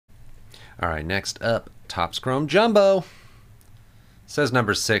All right, next up, Topps Chrome Jumbo. It says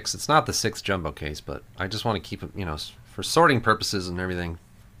number 6. It's not the 6th jumbo case, but I just want to keep it, you know, for sorting purposes and everything.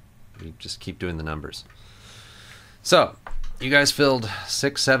 We just keep doing the numbers. So, you guys filled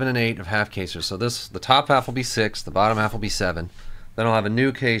 6, 7, and 8 of half casers. So the top half will be 6, the bottom half will be 7. Then I'll have a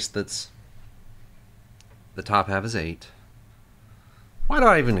new case that's the top half is 8. Why do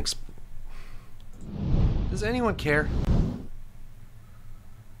I even does anyone care?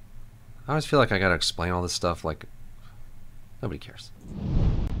 I always feel like I gotta explain all this stuff like nobody cares.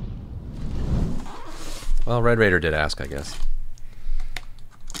 Well, Red Raider did ask, I guess.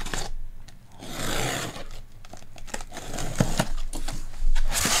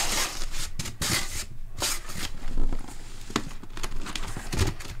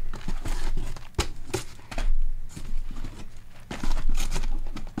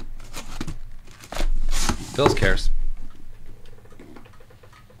 Bills cares.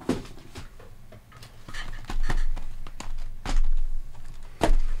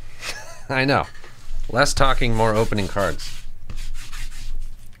 I know. Less talking, more opening cards.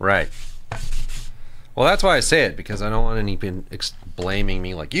 Right. Well, that's why I say it, because I don't want anyone blaming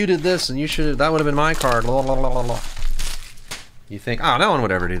me like, you did this and you should have, that would have been my card. Blah, blah, blah, blah, blah. You think, oh, no one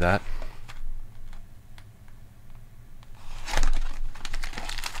would ever do that.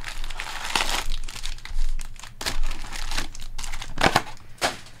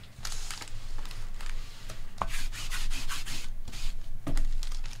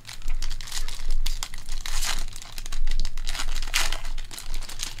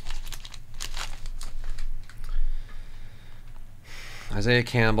 Isaiah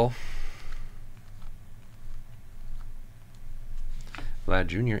Campbell. Vlad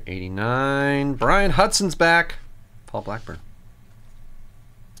Jr. 89. Brian Hudson's back. Paul Blackburn.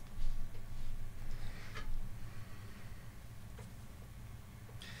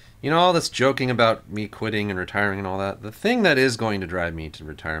 You know, all this joking about me quitting and retiring and all that, the thing that is going to drive me to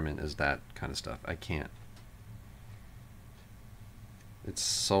retirement is that kind of stuff. I can't. It's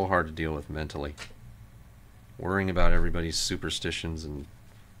so hard to deal with mentally. Worrying about everybody's superstitions and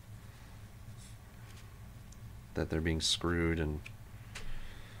that they're being screwed, and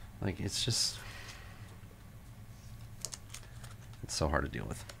like it's just, it's so hard to deal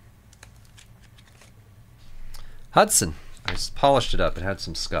with. Hudson. I polished it up. It had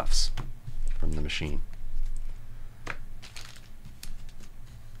some scuffs from the machine.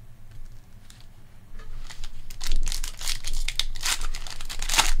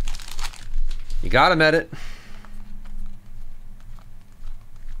 You got him at it.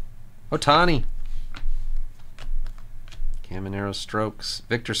 Otani. Caminero Strokes.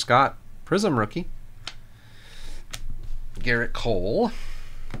 Victor Scott. Prism rookie. Garrett Cole.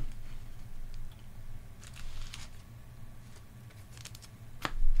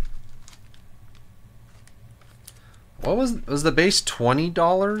 What was the base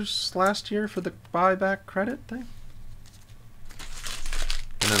 $20 last year for the buyback credit thing?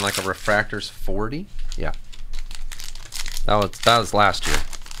 And then like a refractor's 40? Yeah. That was last year.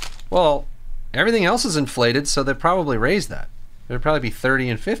 Well, everything else is inflated, so they probably raised that. It would probably be 30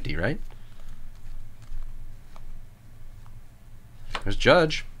 and 50, right? There's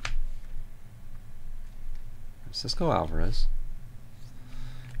Judge. Cisco Alvarez.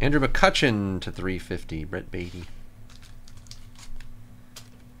 Andrew McCutchen to 350. Brett Beatty.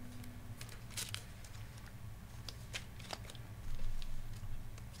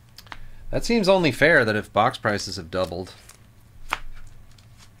 That seems only fair that if box prices have doubled.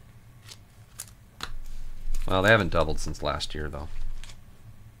 Well, they haven't doubled since last year, though.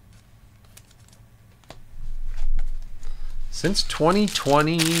 Since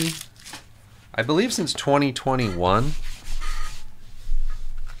 2020, I believe since 2021,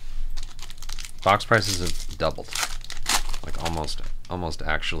 box prices have doubled. Like almost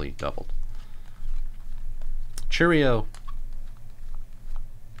actually doubled. Cheerio.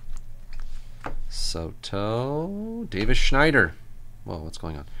 Soto. Davis Schneider. Whoa, what's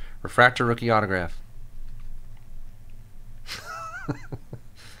going on? Refractor rookie autograph.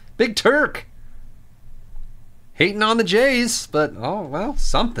 Big Turk. Hating on the Jays, but oh well,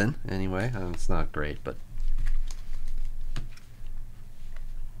 something anyway. It's not great, but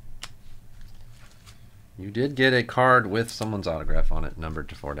you did get a card with someone's autograph on it, numbered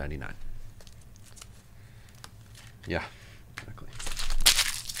to 499. Yeah, exactly.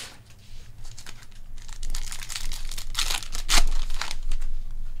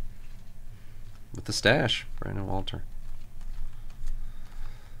 With the stash, Brandon Walter.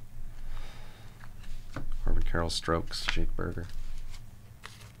 Corbin Carroll Strokes, Jake Berger.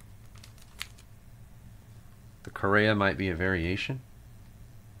 The Correa might be a variation.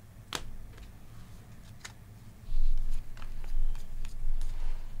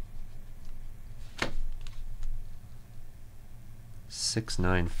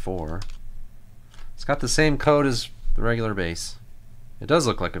 694. It's got the same code as the regular base. It does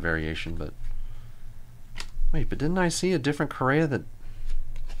look like a variation, but wait, but didn't I see a different Correa that...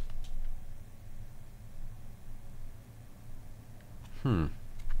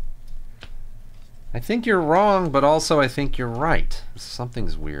 I think you're wrong, but also I think you're right.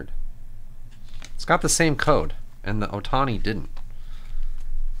 Something's weird. It's got the same code, and the Ohtani didn't.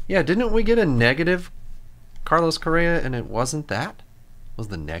 Yeah, didn't we get a negative Carlos Correa and it wasn't that? Was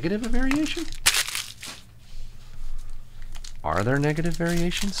the negative a variation? Are there negative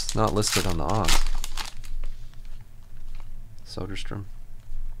variations? It's not listed on the odds. Soderstrom.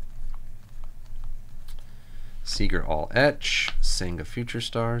 Seager All Etch. Senga Future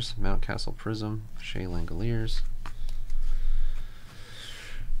Stars. Mountcastle Prism. Shea Langoliers.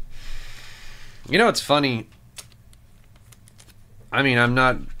 You know, it's funny. I mean, I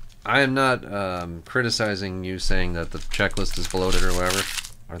am not criticizing you saying that the checklist is bloated or whatever,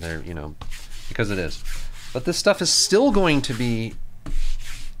 or they're, you know, because it is. But this stuff is still going to be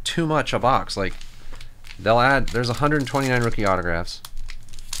too much a box. Like, they'll add, there's 129 rookie autographs.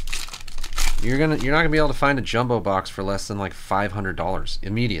 You're not gonna be able to find a jumbo box for less than like $500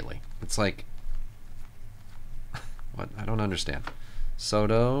 immediately. It's like, what? I don't understand.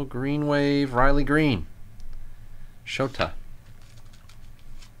 Soto, Green Wave, Riley Green, Shota.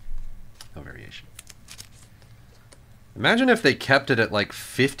 No variation. Imagine if they kept it at like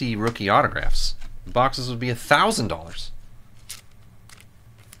 50 rookie autographs. The boxes would be $1,000.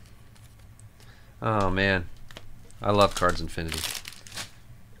 Oh man, I love Cards Infinity.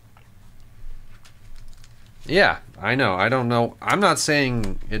 Yeah, I know. I don't know. I'm not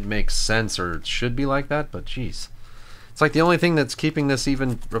saying it makes sense or it should be like that, but geez. It's like the only thing that's keeping this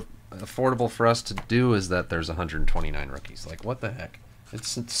even affordable for us to do is that there's 129 rookies. Like, what the heck?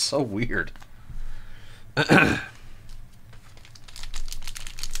 It's so weird.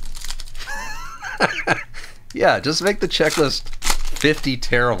 Yeah, just make the checklist 50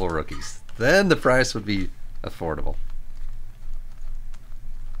 terrible rookies. Then the price would be affordable.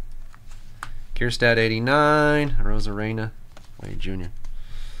 Kierstad 89, Rosarena, Wade Jr.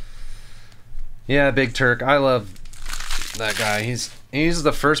 Yeah, Big Turk. I love that guy. He's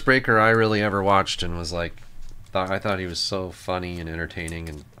the first breaker I really ever watched and was like, I thought he was so funny and entertaining,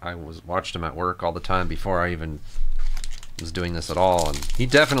 and I watched him at work all the time before I even was doing this at all, and he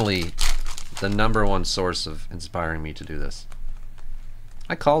definitely the #1 source of inspiring me to do this.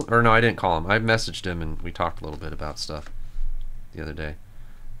 I didn't call him. I messaged him and we talked a little bit about stuff the other day.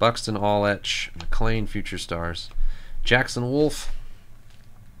 Buxton All Etch, McLean Future Stars, Jackson Wolf.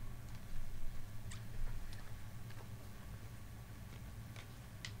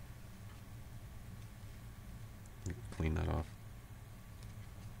 Clean that off.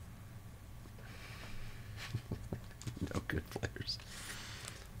 No good players.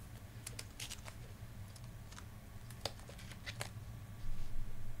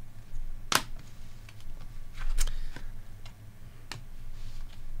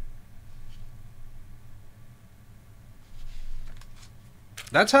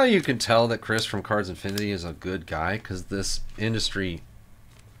 That's how you can tell that Chris from Cards Infinity is a good guy, because this industry,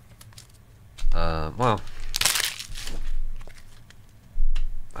 well,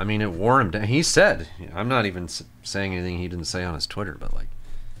 I mean, it wore him down. He said, I'm not even saying anything he didn't say on his Twitter, but like,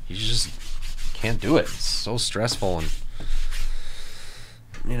 he just can't do it. It's so stressful, and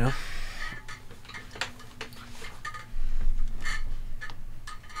you know.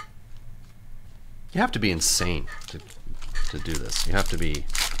 You have to be insane to do this. You have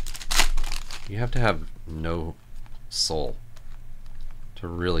to have no soul to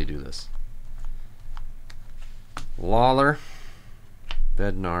really do this. Lawler,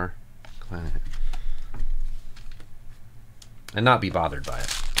 Bednar, and not be bothered by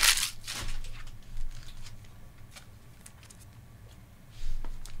it.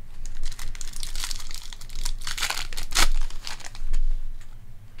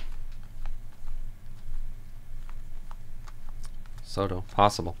 Soto,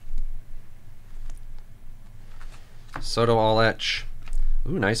 possible. Soto All Etch.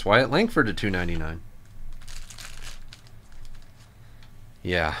 Ooh, nice Wyatt Langford to 299.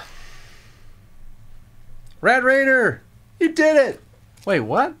 Yeah. Red Raider! You did it! Wait,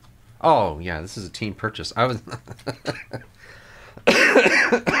 what? Oh, yeah, this is a team purchase. I was...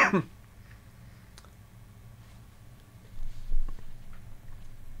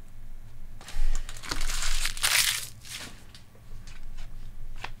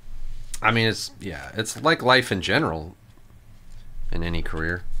 I mean, it's like life in general in any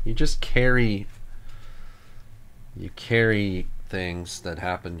career. You just carry things that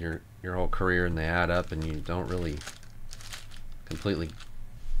happen your whole career, and they add up, and you don't really completely,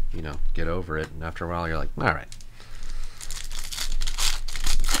 you know, get over it. And after a while, you're like, all right.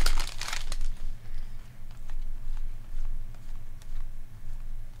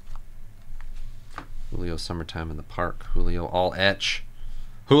 Julio Summertime in the Park. Julio All Etch.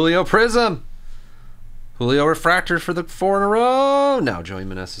 Julio Prism. Julio Refractor for the 4 in a row. Now Joey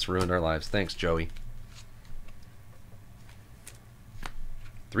Meneses ruined our lives. Thanks, Joey.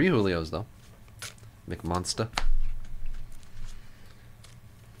 3 Julios, though. McMonster.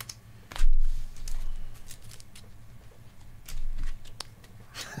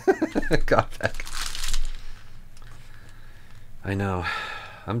 Got back. I know.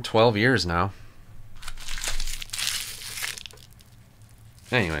 I'm 12 years now.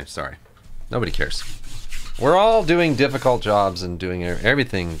 Anyway, sorry. Nobody cares. We're all doing difficult jobs and doing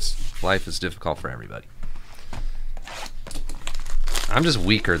everything's... Life is difficult for everybody. I'm just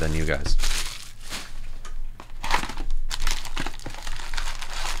weaker than you guys.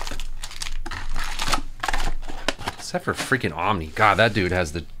 Except for freaking Omni. God, that dude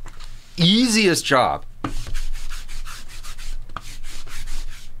has the easiest job.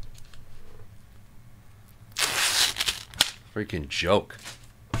 Freaking joke.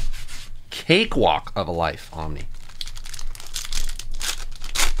 Cakewalk of a life, Omni.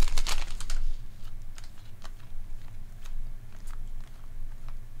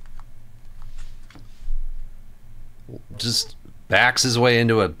 Just backs his way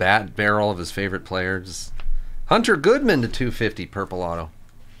into a bat barrel of his favorite player. Just Hunter Goodman to 250 purple auto.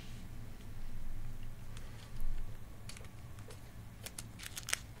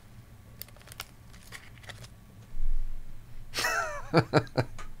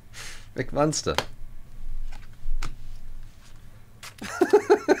 McMunster.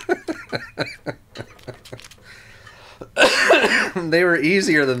 They were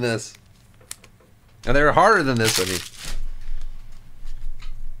easier than this. And they were harder than this, I mean.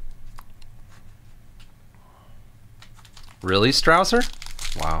 Really, Strausser?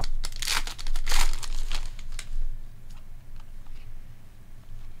 Wow.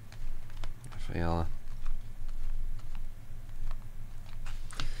 Rafaela.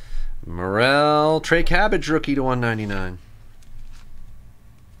 Morel, Trey Cabbage rookie to 199.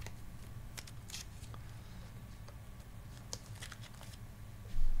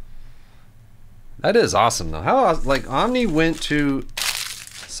 That is awesome though. How, like, Omni went to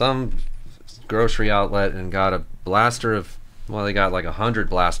some grocery outlet and got a blaster of, well, they got like 100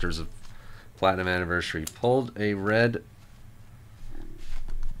 blasters of Platinum Anniversary. Pulled a red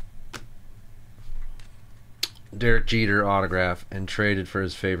Derek Jeter autograph and traded for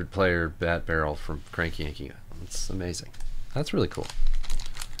his favorite player, Bat Barrel from Cranky Yankee. That's amazing. That's really cool.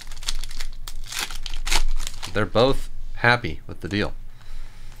 They're both happy with the deal.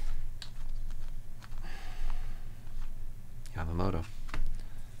 Yamamoto.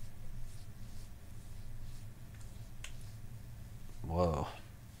 Whoa.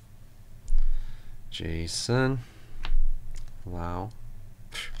 Jason. Wow.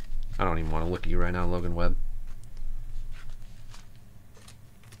 I don't even want to look at you right now, Logan Webb.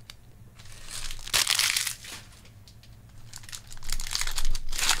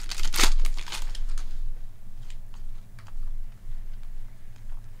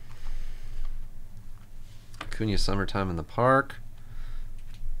 Acuna Summertime in the Park.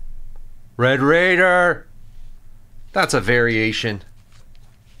 Red Raider. That's a variation.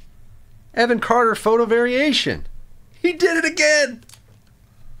 Evan Carter photo variation. He did it again.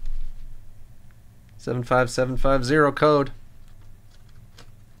 75750 code.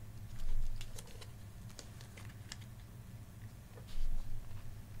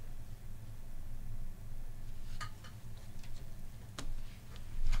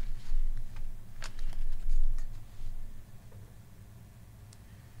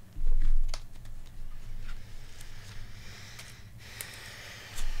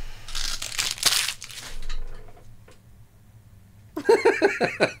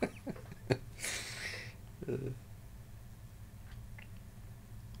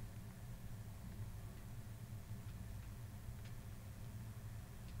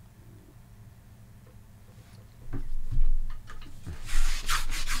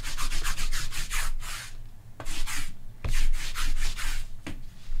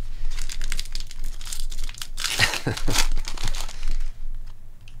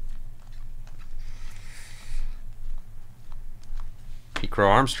 Crow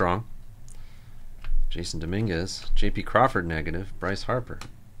Armstrong, Jason Dominguez, JP Crawford negative, Bryce Harper.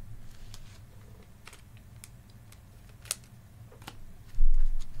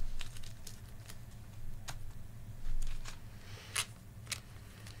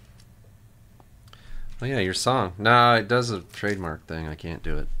 Oh yeah, your song. Nah, it does a trademark thing. I can't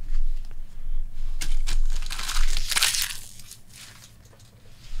do it.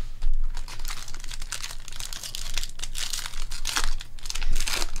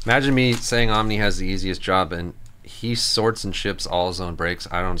 Imagine me saying Omni has the easiest job and he sorts and ships all his own breaks.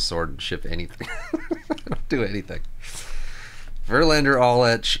 I don't sort and ship anything. I don't do anything. Verlander all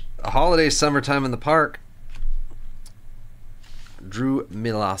etch. A holiday summertime in the park. Drew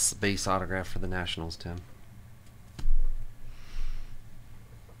Millas base autograph for the Nationals, Tim.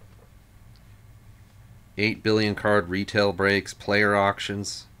 $8 billion card retail breaks, player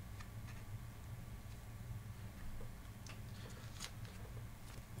auctions.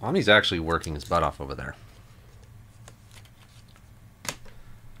 Omni's actually working his butt off over there.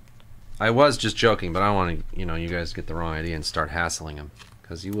 I was just joking, but I don't want to, you guys to get the wrong idea and start hassling him,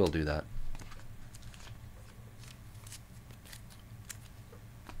 because you will do that.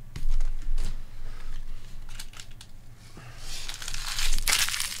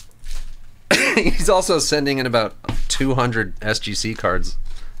 He's also sending in about 200 SGC cards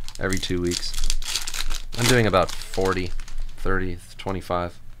every 2 weeks. I'm doing about 40, 30,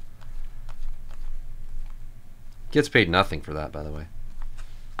 25. Gets paid nothing for that, by the way.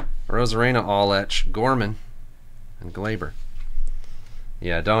 Rosarena, all etch, Gorman, and Glaber.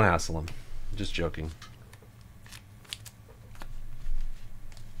 Yeah, don't hassle him. Just joking.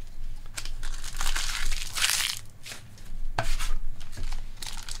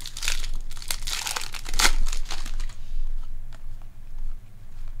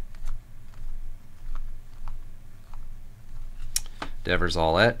 Devers,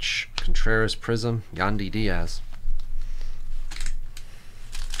 all etch, Contreras, Prism, Yandy Diaz.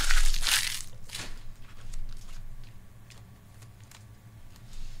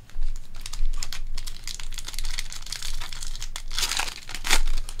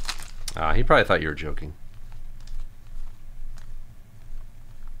 He probably thought you were joking.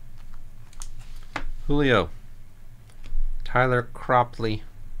 Julio. Tyler Cropley.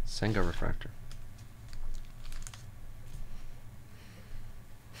 Senga refractor.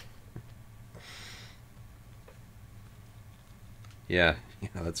 Yeah,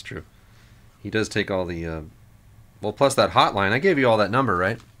 that's true. He does take all the... well, plus that hotline. I gave you all that number,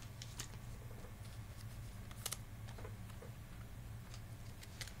 right?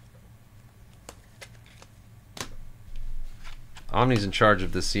 Omni's in charge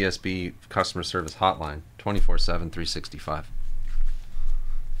of the CSB customer service hotline, 24/7, 365.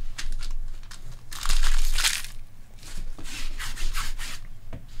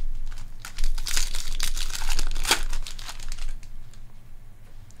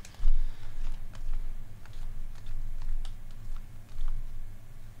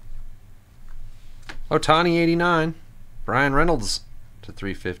 Ohtani 89, Brian Reynolds to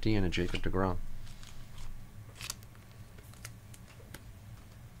 350, and a Jacob deGrom.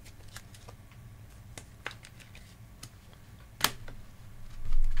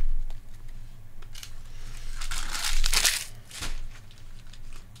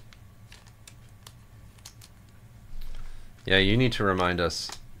 Yeah, you need to remind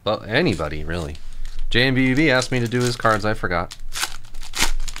us. Well, anybody, really. JMBUV asked me to do his cards. I forgot.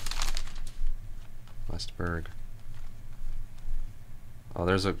 Westberg. Oh,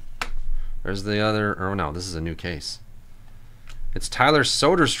 there's the other. Oh, no, this is a new case. It's Tyler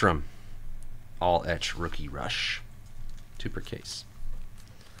Soderstrom. All etch rookie rush. 2 per case.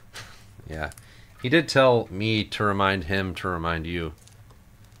 Yeah. He did tell me to remind him to remind you.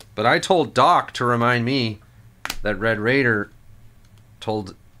 But I told Doc to remind me that Red Raider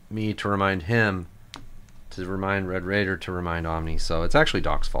told me to remind him to remind Red Raider to remind Omni. So it's actually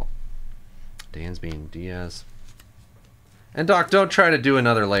Doc's fault. Dansby, Diaz. And Doc, don't try to do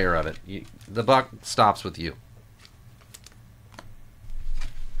another layer of it. The buck stops with you.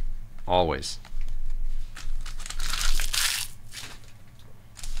 Always.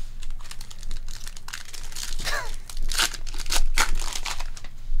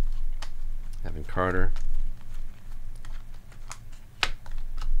 Evan Carter.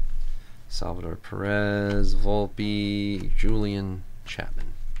 Salvador Perez, Volpe, Julian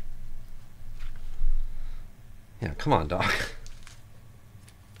Chapman. Yeah, come on, Doc.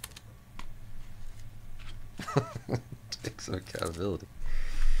 Take some accountability.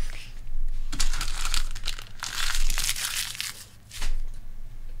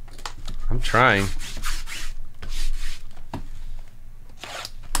 I'm trying.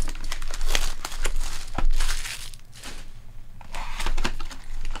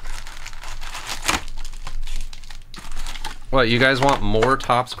 What, you guys want more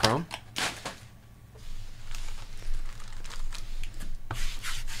Topps Chrome?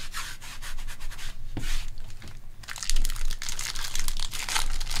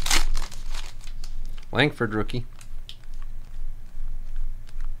 Langford rookie.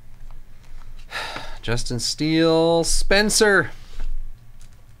 Justin Steele. Spencer.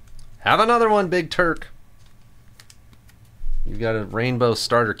 Have another one, Big Turk. You've got a rainbow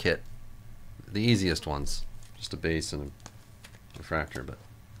starter kit. The easiest ones. Just a base and a refractor, but...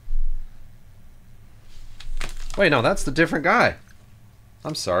 Wait, no, that's the different guy.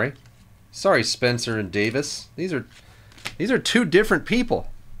 I'm sorry. Sorry, Spencer and Davis. These are two different people.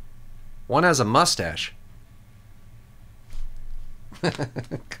 One has a mustache.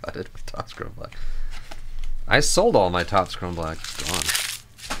 Got it with Topps Chrome Black. I sold all my Topps Chrome Black. Gone.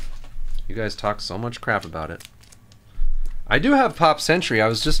 You guys talk so much crap about it. I do have Pop Century. I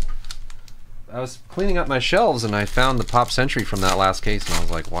was cleaning up my shelves and I found the Pop Century from that last case and I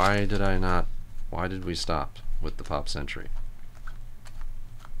was like, why did we stop with the Pop Century?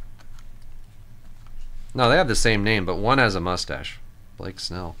 No, they have the same name, but one has a mustache. Blake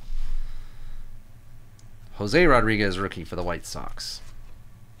Snell. Jose Rodriguez, rookie for the White Sox.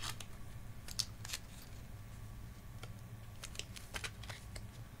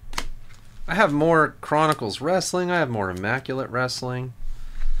 I have more Chronicles Wrestling. I have more Immaculate Wrestling.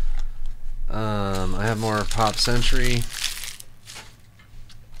 I have more Pop Century.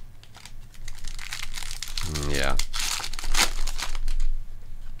 Yeah.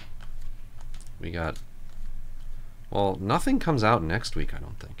 We got... Well, nothing comes out next week, I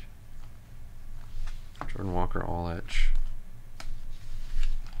don't think. Jordan Walker, All Etch.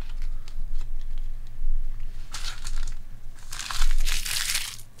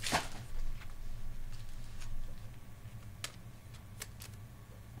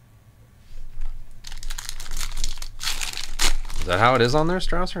 Is that how it is on there,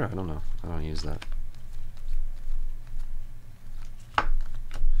 Strausser? I don't know. I don't use that.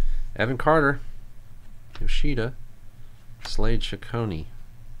 Evan Carter. Yoshida. Slade Ciccone.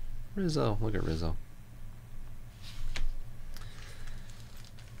 Rizzo. Look at Rizzo.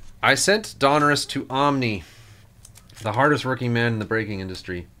 I sent Donruss to Omni, the hardest working man in the breaking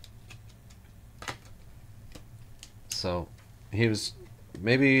industry. So, he was...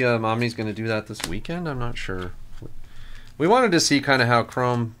 Maybe Omni's going to do that this weekend? I'm not sure. We wanted to see kind of how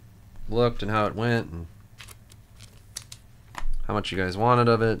Chrome looked and how it went and how much you guys wanted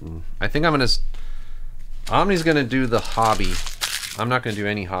of it. And I think I'm going to... Omni's going to do the hobby. I'm not going to do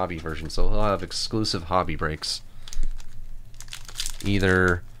any hobby version, so he'll have exclusive hobby breaks.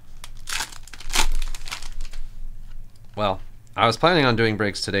 Either... Well, I was planning on doing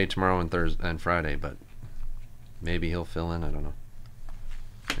breaks today, tomorrow, and Thursday and Friday, but maybe he'll fill in. I don't know.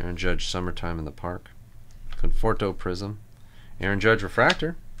 Aaron Judge, Summertime in the Park. Conforto Prism. Aaron Judge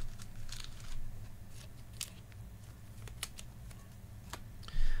Refractor.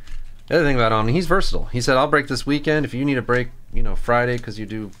 The other thing about Omni, he's versatile. He said, I'll break this weekend. If you need a break, you know, Friday because you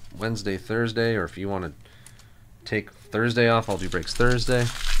do Wednesday, Thursday, or if you want to take Thursday off, I'll do breaks Thursday.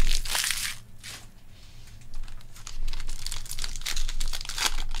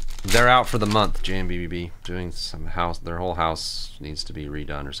 They're out for the month, JMBBB, doing some house. Their whole house needs to be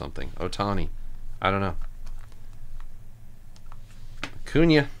redone or something. Otani, I don't know.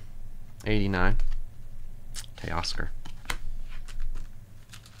 Acuna, 89. Teoscar.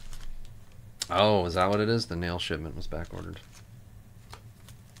 Oh, is that what it is? The nail shipment was back ordered.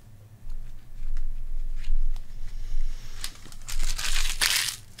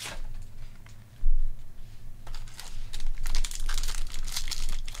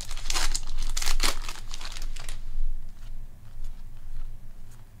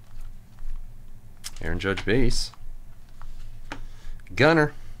 Aaron Judge base.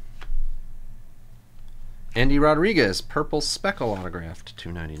 Gunner. Andy Rodriguez, purple speckle autographed,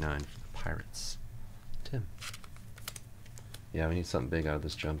 $2.99 for the Pirates. Tim. Yeah, we need something big out of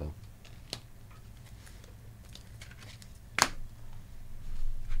this jumbo.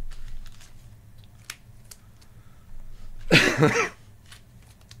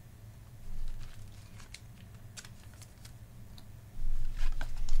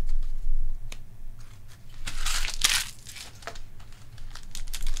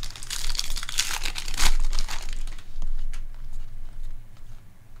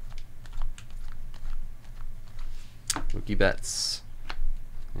 Mookie Betts.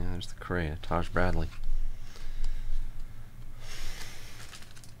 Yeah, there's the Correa. Taj Bradley.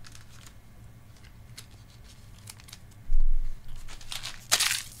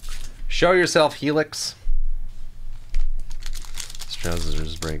 Show yourself, Helix.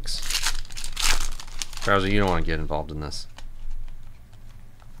 Trousers breaks. Trouser, you don't want to get involved in this.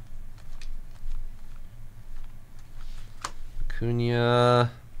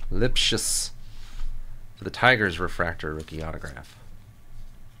 Acuna Lipschitz. For the Tigers refractor rookie autograph.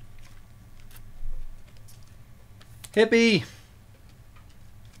 Hippie!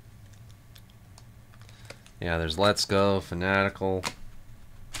 Yeah, there's Let's Go, Fanatical.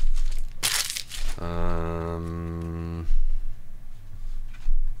 I don't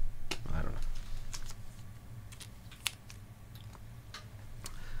know.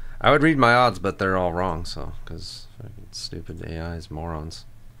 I would read my odds, but they're all wrong, so, because stupid AIs, morons.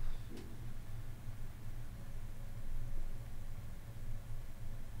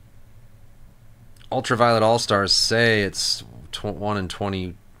 Ultraviolet All-Stars say it's 1 in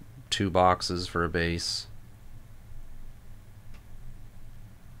 22 boxes for a base.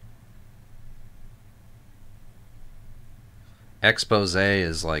 Expose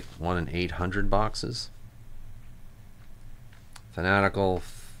is like 1 in 800 boxes. Fanatical,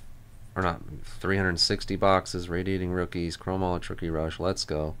 or not, 360 boxes. Radiating Rookies, Chrome Rookie Rush, Let's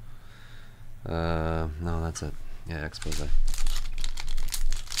Go. No, that's it. Yeah, Expose.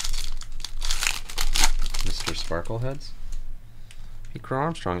 Mr. Sparkleheads. Pete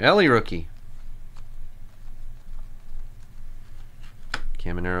Armstrong. Ellie Rookie.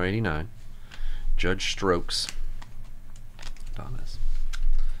 Caminero 89. Judge Strokes. Adonis.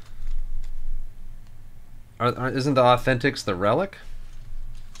 Isn't the Authentics the relic?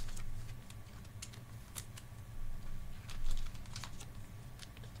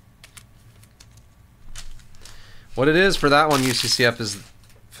 What it is for that one, UCCF, is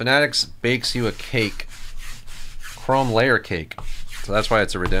Fanatics bakes you a cake. Chrome layer cake. So that's why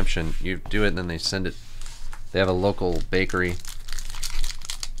it's a redemption. You do it and then they send it. They have a local bakery.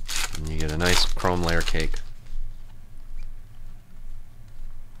 And you get a nice chrome layer cake.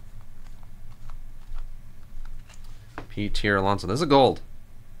 P-tier Alonso. This is a gold.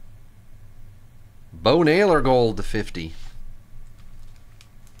 Bo Naylor gold to 50.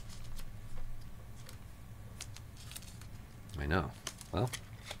 I know. Well,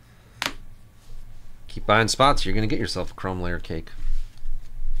 keep buying spots. You're going to get yourself a chrome layer cake.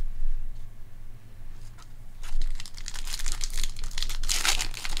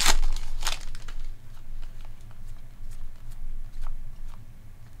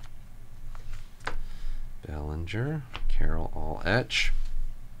 Bellinger, Carroll all etch.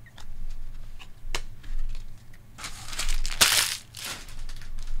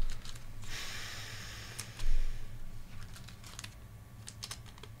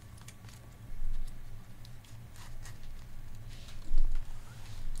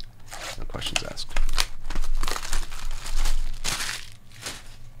 No questions asked.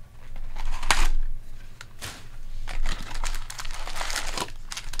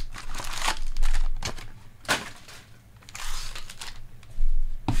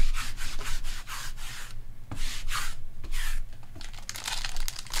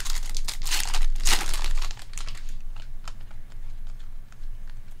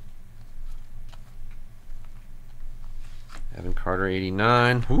 Evan Carter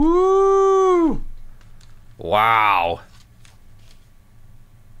 89. Woo! Wow.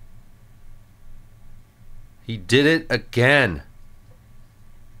 He did it again.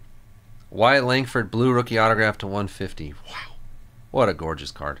 Wyatt Langford blue rookie autograph to 150. Wow. What a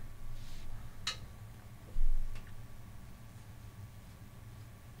gorgeous card.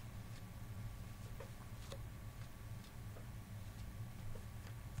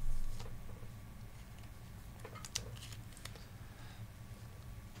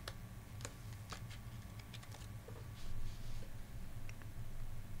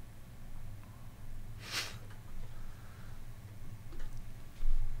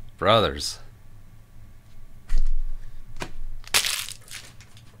 Brothers.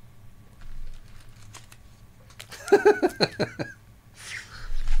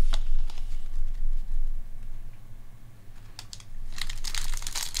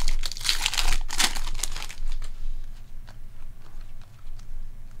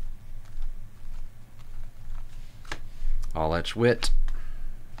 All etch wit.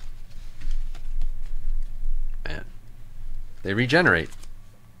 Man. They regenerate.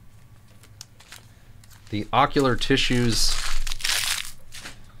 The ocular tissues.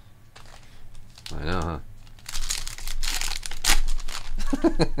 I know, huh?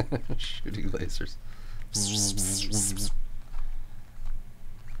 Shooting lasers.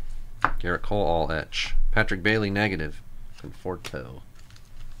 Garrett Cole all etch. Patrick Bailey negative. Conforto.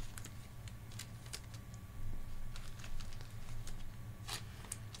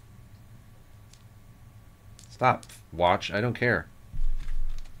 Stop, watch. I don't care.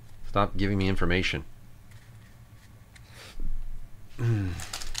 Stop giving me information.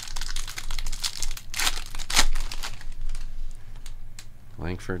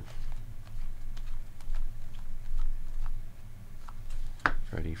 Langford.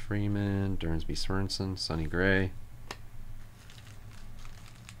 Freddie Freeman, Durnsby Sorensen, Sonny Gray.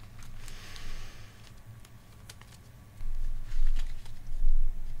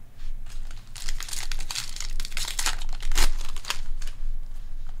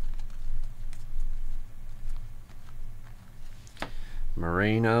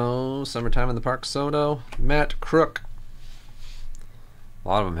 Moreno, Summertime in the Park, Soto, Matt Crook. A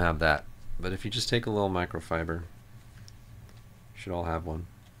lot of them have that, but if you just take a little microfiber, you should all have one.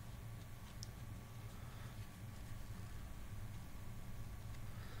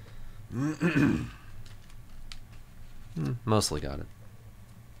 Mostly got it.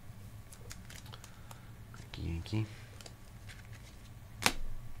 Yankee.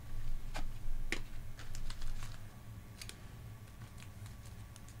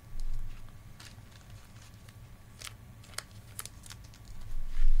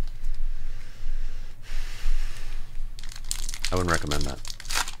 I wouldn't recommend that.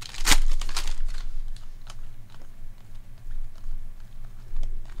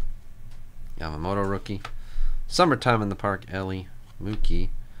 Yamamoto rookie. Summertime in the Park, Ellie, Mookie,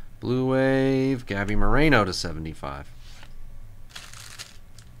 Blue Wave, Gabby Moreno to 75.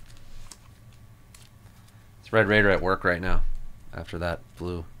 It's Red Raider at work right now. After that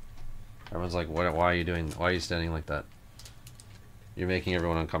blue, everyone's like, "What? Why are you doing? Why are you standing like that? You're making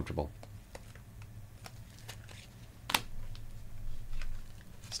everyone uncomfortable.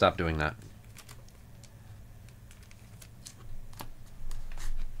 Stop doing that."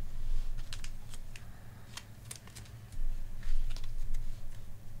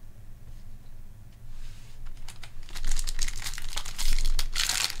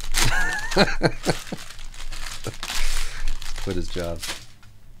 Quit his job.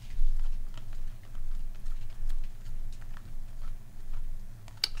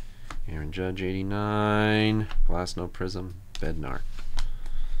 Aaron Judge, 89. Glass, no prism. Bednar.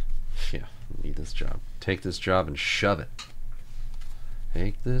 Yeah, need this job. Take this job and shove it.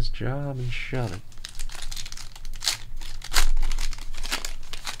 Take this job and shove it.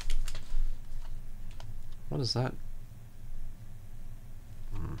 What is that?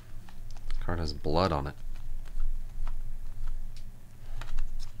 Card has blood on it.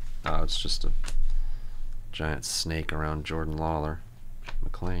 Oh, it's just a giant snake around Jordan Lawler.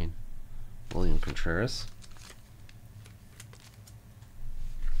 McLean. William Contreras.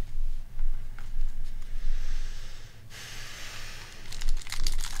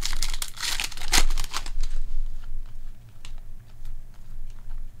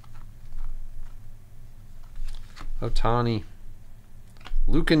 Otani.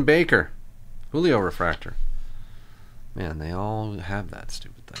 Lucan Baker. Julio Refractor. Man, they all have that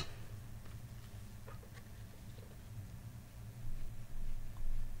stupid thing.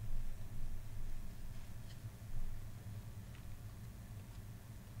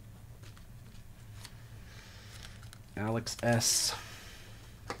 Alex S.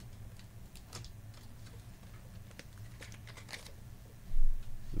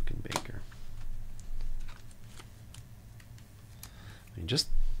 Lucan Baker. I mean, just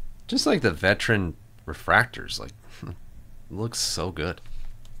like the veteran refractors, like, it looks so good.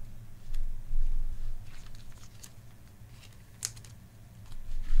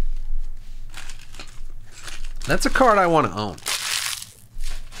 That's a card I want to own.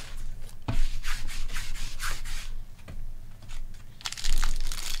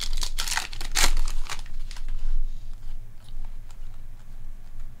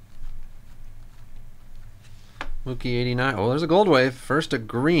 Mookie 89. Oh, there's a gold wave. First a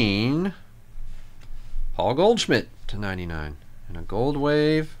green. Paul Goldschmidt to 99. And a gold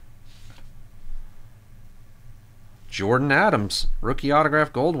wave. Jordan Adams. Rookie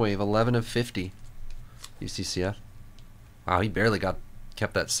autograph gold wave. 11 of 50. UCCF. Wow, he barely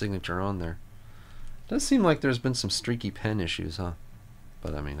kept that signature on there. Does seem like there's been some streaky pen issues, huh?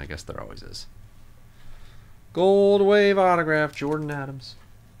 But I mean, I guess there always is. Gold wave autograph. Jordan Adams.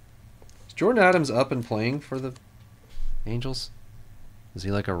 Is Jordan Adams up and playing for the Angels? Is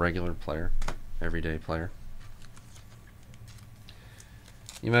he like a regular player? Everyday player?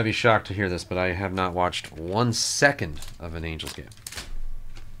 You might be shocked to hear this, but I have not watched 1 second of an Angels game.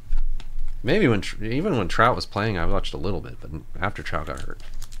 Maybe even when Trout was playing, I watched a little bit, but after Trout got hurt,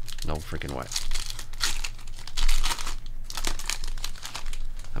 no freaking way.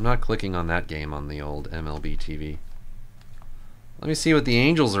 I'm not clicking on that game on the old MLB TV. Let me see what the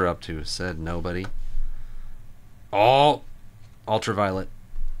Angels are up to, said nobody. Oh, ultraviolet.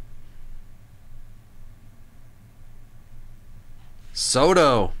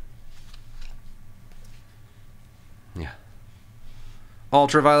 Soto. Yeah.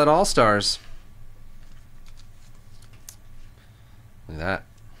 Ultraviolet All-Stars. Look at that.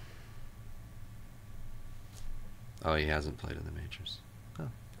 Oh, he hasn't played in the majors. Oh.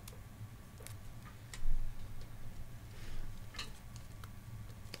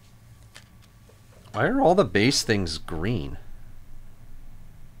 Why are all the base things green?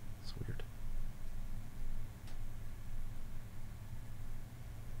 It's weird.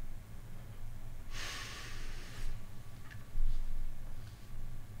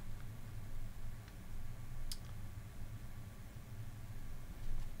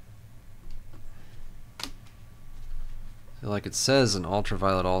 like it says in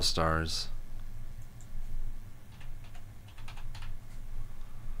Ultraviolet All-Stars.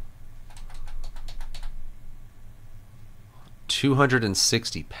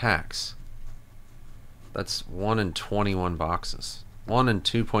 $260 packs. That's 1 in 21 boxes. 1 in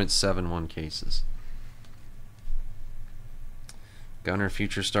 2.71 cases. Gunner,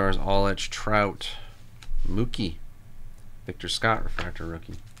 Future Stars, All Etch, Trout, Mookie, Victor Scott, Refractor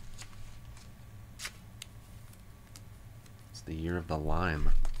Rookie. It's the year of the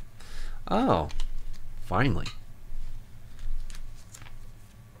lime. Oh, finally.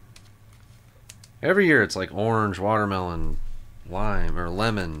 Every year it's like orange, watermelon, lime, or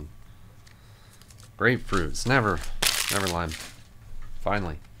lemon, grapefruit. It's never lime.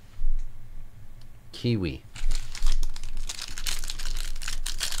 Finally. Kiwi.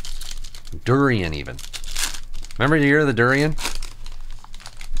 Durian even. Remember the year of the durian?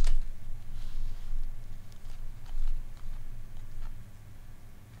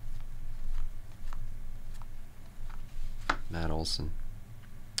 Matt Olson.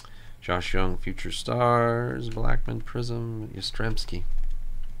 Josh Young, Future Stars, Blackman, Prism, Yastrzemski.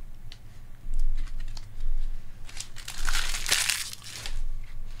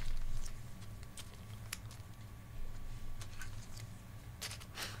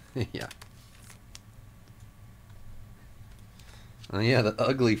 Yeah. Oh yeah, the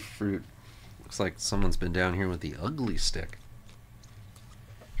ugly fruit. Looks like someone's been down here with the ugly stick.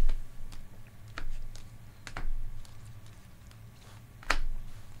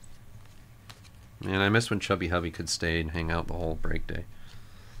 Man, I miss when Chubby Hubby could stay and hang out the whole break day.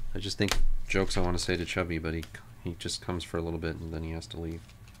 I just think jokes I want to say to Chubby, but he just comes for a little bit and then he has to leave.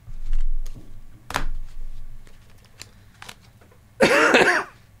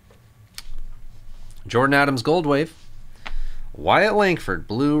 Jordan Adams Gold Wave. Wyatt Langford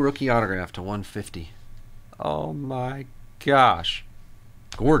Blue Rookie Autograph to 150. Oh my gosh.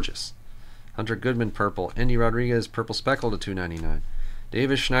 Gorgeous. Hunter Goodman Purple. Andy Rodriguez Purple Speckle to 299.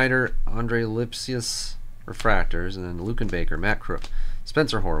 Davis Schneider, Andre Lipsius Refractors, and then Luken Baker, Matt Crook,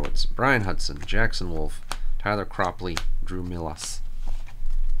 Spencer Horwitz, Brian Hudson, Jackson Wolf, Tyler Cropley, Drew Millas.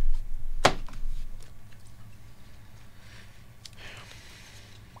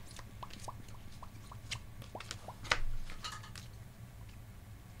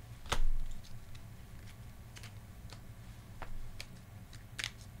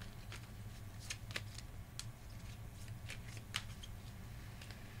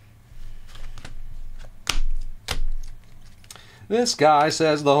 This guy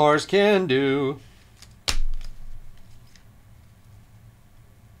says the horse can do.